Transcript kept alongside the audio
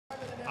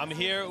I'm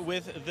here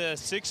with the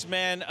Sixth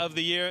Man of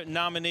the Year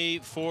nominee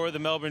for the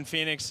Melbourne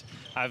Phoenix.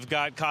 I've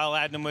got Kyle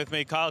Adnam with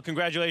me. Kyle,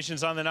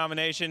 congratulations on the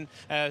nomination.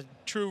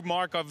 True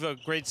mark of a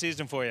great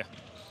season for you.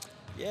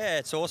 Yeah,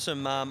 it's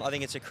awesome. I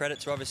think it's a credit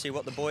to obviously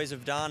what the boys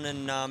have done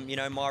and, you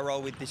know, my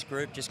role with this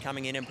group, just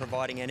coming in and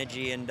providing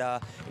energy and,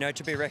 you know,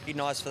 to be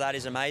recognised for that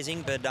is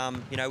amazing. But,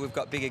 you know, we've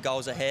got bigger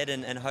goals ahead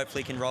and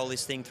hopefully can roll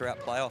this thing throughout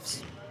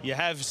playoffs. You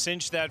have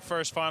cinched that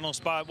first final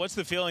spot. What's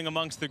the feeling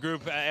amongst the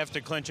group after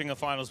clinching a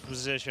finals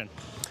position?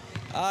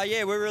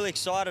 Yeah, we're really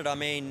excited. I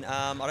mean,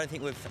 I don't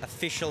think we've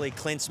officially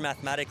clinched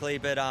mathematically,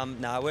 but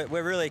no,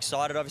 we're really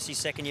excited. Obviously,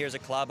 second year as a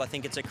club, I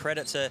think it's a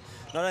credit to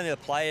not only the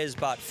players,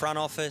 but front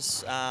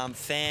office,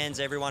 fans,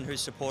 everyone who's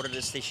supported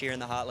us this year in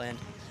the Heartland.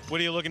 What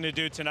are you looking to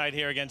do tonight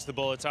here against the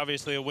Bullets?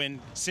 Obviously, a win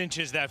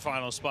cinches that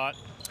final spot.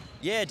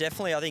 Yeah,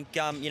 definitely. I think,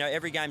 you know,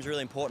 every game's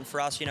really important for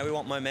us. You know, we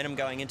want momentum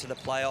going into the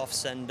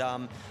playoffs and,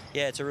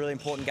 yeah, it's a really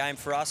important game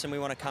for us and we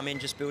want to come in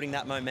just building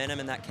that momentum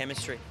and that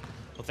chemistry.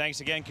 Well,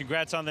 thanks again.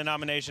 Congrats on the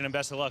nomination and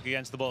best of luck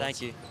against the Bullets.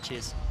 Thank you.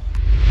 Cheers.